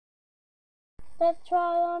Let's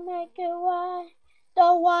try to make it right.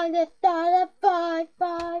 Don't want to start a fight.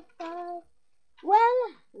 Well,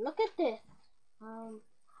 look at this. Well,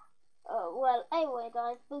 anyway,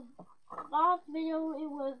 guys, the last video it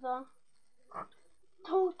was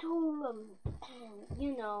total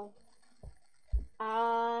you know,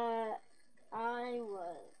 I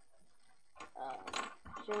was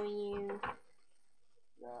showing you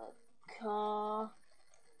the car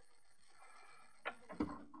and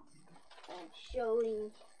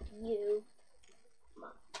showing you my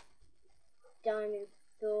diamond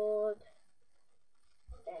sword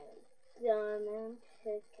and diamond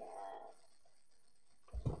pickaxe.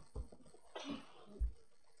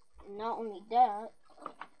 And not only that,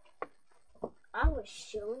 I was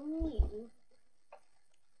showing you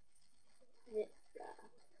this guy,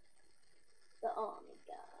 the army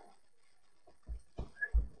guy.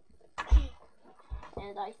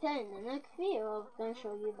 And I said in the next video I was going to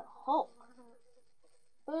show you the Hulk.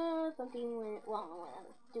 But something went wrong when I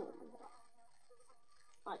was doing that.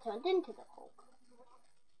 I turned into the Hulk.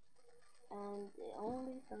 And it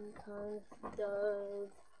only sometimes does.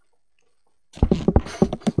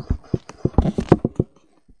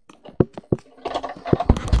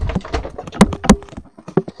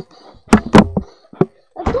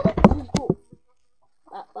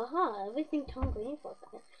 Everything turned green for a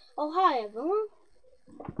second. Oh, hi everyone.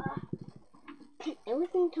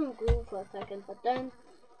 Everything turned green for a second, but then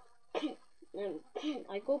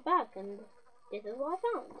I go back and this is what I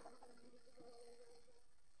found.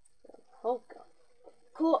 Hulk.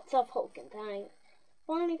 Corpse of Hulk, and I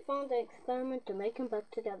finally found the experiment to make him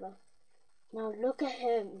back together. Now look at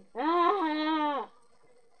him. Ah!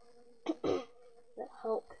 The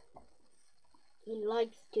Hulk. He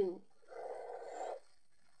likes to.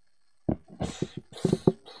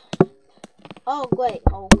 Oh great,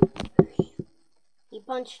 Hulk. He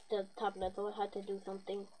punched the tablet, so I had to do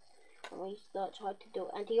something. And we tried to do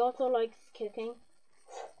it. And he also likes kicking.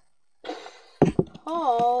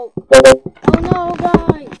 Oh! Oh no,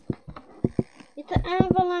 guys! It's an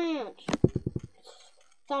avalanche!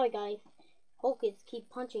 Sorry, guys. Hulk is keep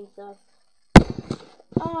punching stuff.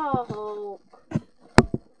 Oh, Hulk.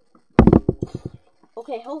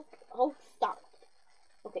 Okay, Hulk stopped.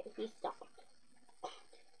 Okay, he stopped.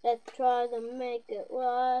 Let's try to make it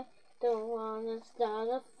right. Don't wanna start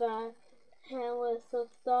a fight. And we're so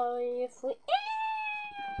sorry if we.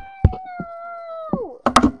 No!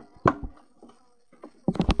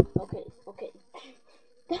 Okay.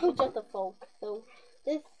 That was just a folk. So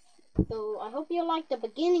I hope you liked the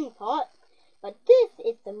beginning part. But this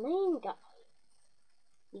is the main guy.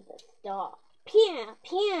 He's a star. Pia.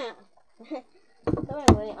 So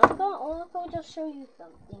anyway, I'm gonna also just show you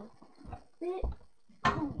something. Bit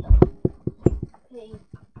cooler. Okay.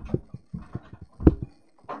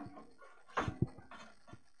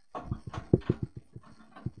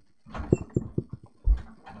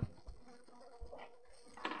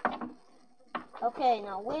 Okay,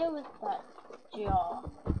 now where was that jar?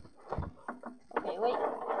 Okay, wait.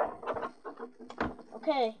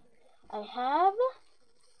 Okay, I have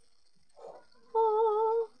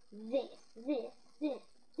this.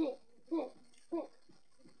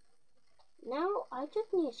 Now I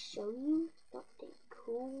just need to show you something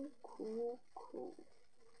cool.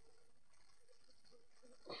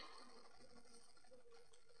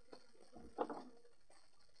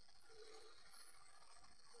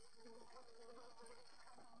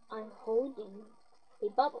 I'm holding a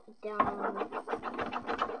bubble down.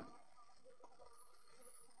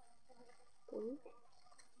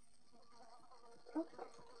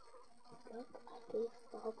 Look at this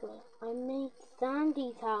bubble. I made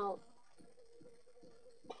Sandy's house.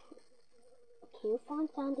 Can you find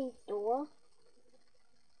Sandy's door?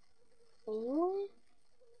 Anywhere?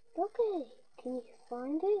 Look at it. Can you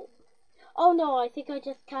find it? Oh no, I think I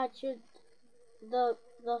just captured the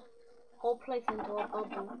whole place into a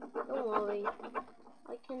bubble. Don't worry.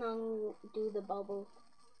 I can undo the bubble.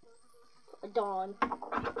 Dawn. Do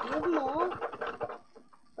you have more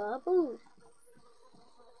bubbles?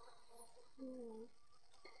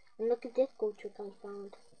 And look at this gold trick I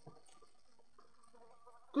found.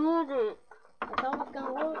 Did it! I thought it was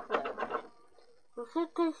gonna work there. Shit.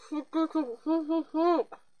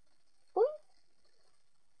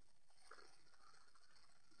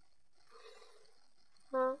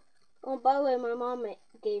 Huh? Oh, by the way, my mom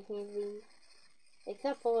gave me these.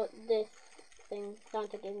 Except for this thing.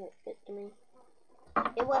 Santa gave it to me.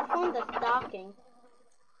 It was from the stocking.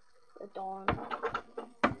 The dawn.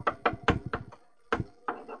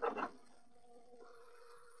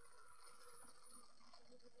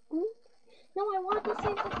 No, I want to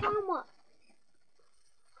save the camera.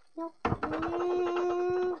 No.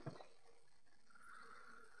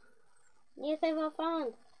 Yes, I have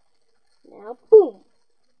fun. Now, boom.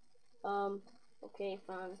 Okay,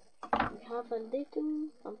 fine. You have a little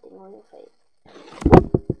something on your face.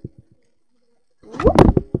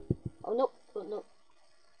 Oh no, oh no.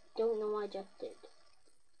 Don't know what I just did.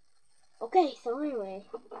 Okay, so anyway.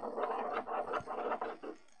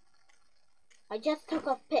 I just took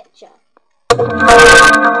a picture. The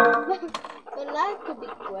light could be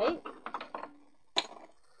great.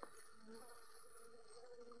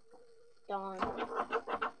 Darn.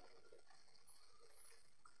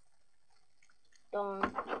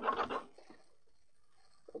 Darn.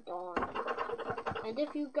 Darn. And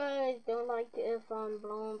if you guys don't like it if I'm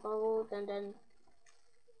blowing bubbles and then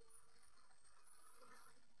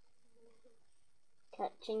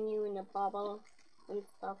catching you in a bubble and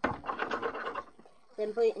stuff,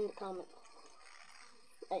 then put it in the comments.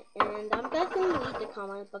 And I'm just gonna read the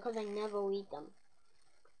comments because I never read them.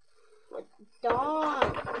 But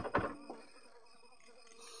darn.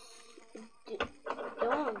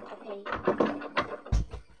 Darn, okay.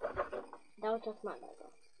 That was just my Lego.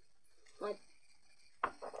 My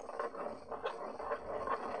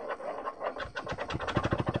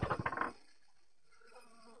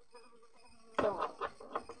darn.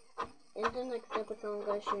 In the next episode, I'm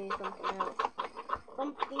gonna show you something else.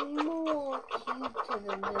 Something more cuter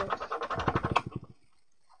than this.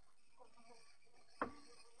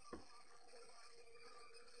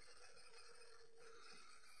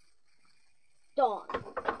 Dawn.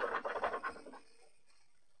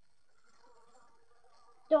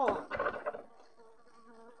 Dawn.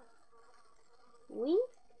 We?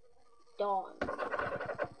 Dawn.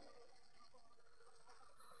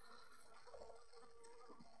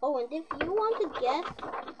 Oh, and if you want to guess,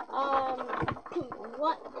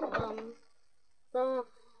 what,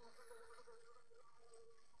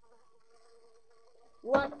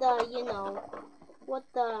 you know, what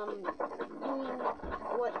the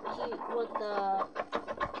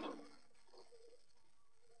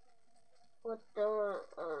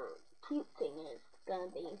cute thing is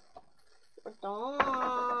gonna be.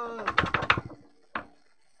 Dawn.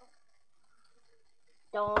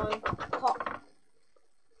 Dawn. Pop.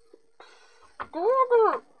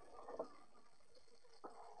 Dawn.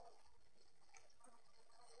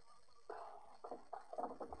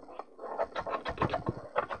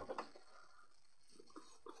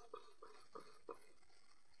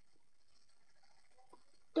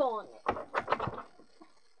 Dawn.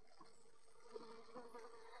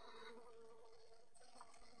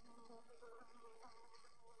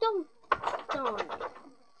 Dawn.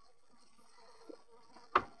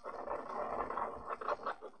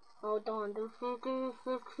 Oh, dawn.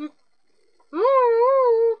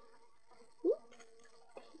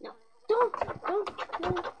 No, don't.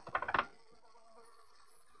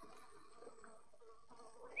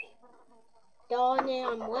 Darn it,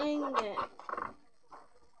 I'm wearing it.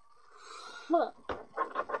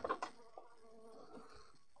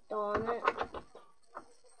 Darn it.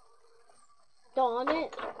 Darn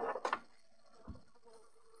it.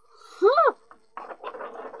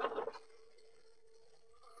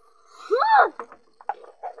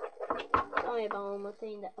 Sorry about almost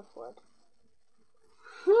saying the F word.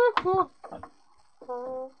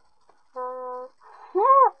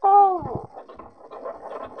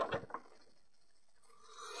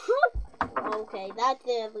 Okay, that's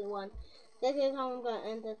it, everyone. This is how I'm gonna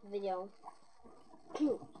end this video.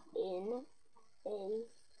 In a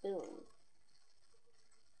boom.